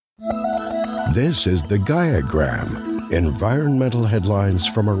This is the GaiaGram Environmental Headlines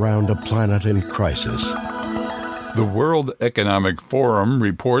from around a planet in crisis. The World Economic Forum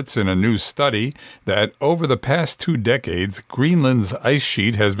reports in a new study that over the past 2 decades, Greenland's ice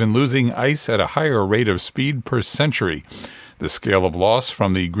sheet has been losing ice at a higher rate of speed per century. The scale of loss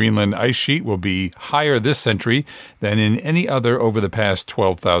from the Greenland ice sheet will be higher this century than in any other over the past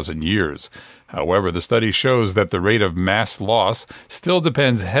 12,000 years. However, the study shows that the rate of mass loss still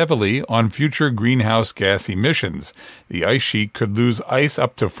depends heavily on future greenhouse gas emissions. The ice sheet could lose ice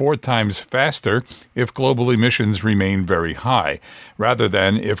up to 4 times faster if global emissions remain very high, rather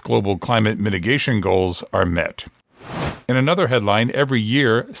than if global climate mitigation goals are met. In another headline, every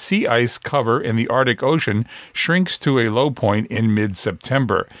year, sea ice cover in the Arctic Ocean shrinks to a low point in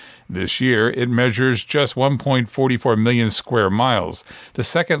mid-September. This year, it measures just 1.44 million square miles, the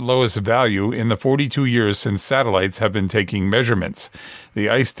second lowest value in the 42 years since satellites have been taking measurements. The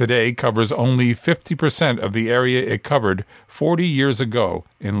ice today covers only 50% of the area it covered 40 years ago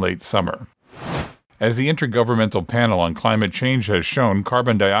in late summer. As the Intergovernmental Panel on Climate Change has shown,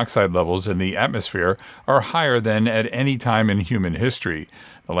 carbon dioxide levels in the atmosphere are higher than at any time in human history.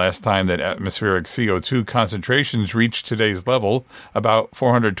 The last time that atmospheric CO2 concentrations reached today's level, about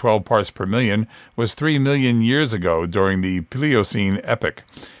 412 parts per million, was 3 million years ago during the Pliocene epoch.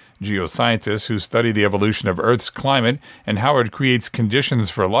 Geoscientists who study the evolution of Earth's climate and how it creates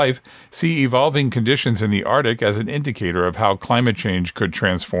conditions for life see evolving conditions in the Arctic as an indicator of how climate change could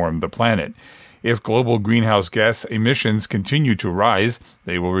transform the planet. If global greenhouse gas emissions continue to rise,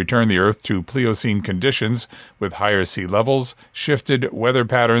 they will return the Earth to Pliocene conditions with higher sea levels, shifted weather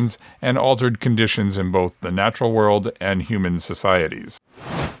patterns, and altered conditions in both the natural world and human societies.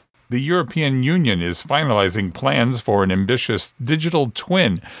 The European Union is finalizing plans for an ambitious digital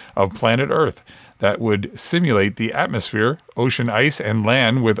twin of planet Earth that would simulate the atmosphere, ocean ice, and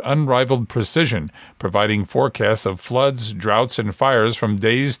land with unrivaled precision, providing forecasts of floods, droughts, and fires from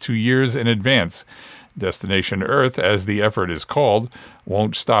days to years in advance. Destination Earth, as the effort is called,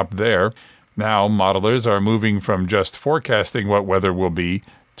 won't stop there. Now, modelers are moving from just forecasting what weather will be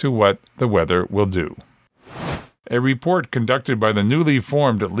to what the weather will do. A report conducted by the newly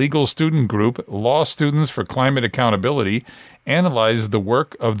formed legal student group Law Students for Climate Accountability analyzed the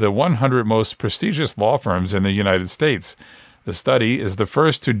work of the 100 most prestigious law firms in the United States. The study is the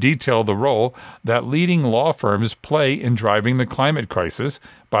first to detail the role that leading law firms play in driving the climate crisis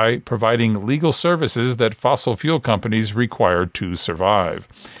by providing legal services that fossil fuel companies require to survive.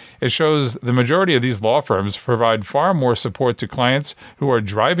 It shows the majority of these law firms provide far more support to clients who are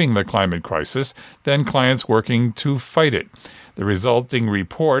driving the climate crisis than clients working to fight it. The resulting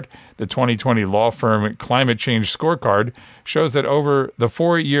report, the 2020 law firm Climate Change Scorecard, shows that over the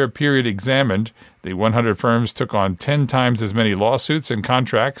 4-year period examined, the 100 firms took on 10 times as many lawsuits and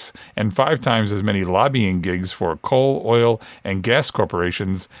contracts and 5 times as many lobbying gigs for coal, oil, and gas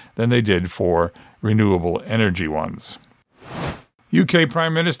corporations than they did for renewable energy ones. UK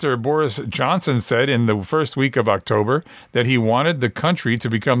Prime Minister Boris Johnson said in the first week of October that he wanted the country to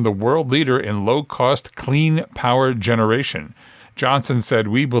become the world leader in low-cost, clean power generation. Johnson said,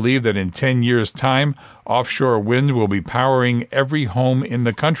 "We believe that in 10 years' time, offshore wind will be powering every home in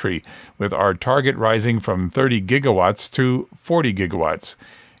the country, with our target rising from 30 gigawatts to 40 gigawatts.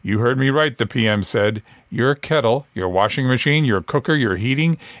 You heard me right," the PM said. Your kettle, your washing machine, your cooker, your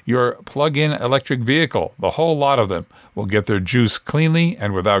heating, your plug-in electric vehicle, the whole lot of them will get their juice cleanly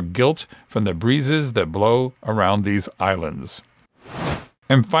and without guilt from the breezes that blow around these islands.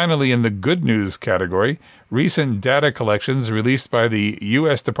 And finally, in the good news category, recent data collections released by the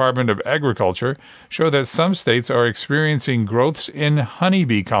U.S. Department of Agriculture show that some states are experiencing growths in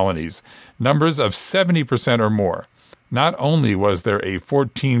honeybee colonies, numbers of 70% or more. Not only was there a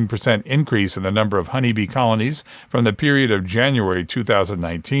 14% increase in the number of honeybee colonies from the period of January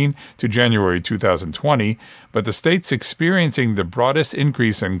 2019 to January 2020, but the states experiencing the broadest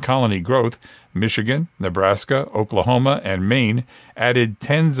increase in colony growth, Michigan, Nebraska, Oklahoma, and Maine, added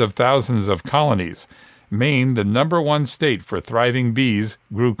tens of thousands of colonies. Maine, the number 1 state for thriving bees,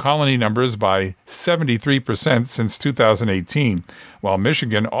 grew colony numbers by 73% since 2018, while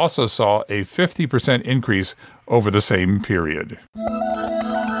Michigan also saw a 50% increase over the same period.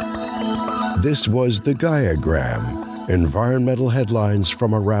 This was the GaiaGram, environmental headlines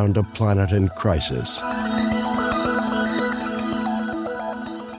from around a planet in crisis.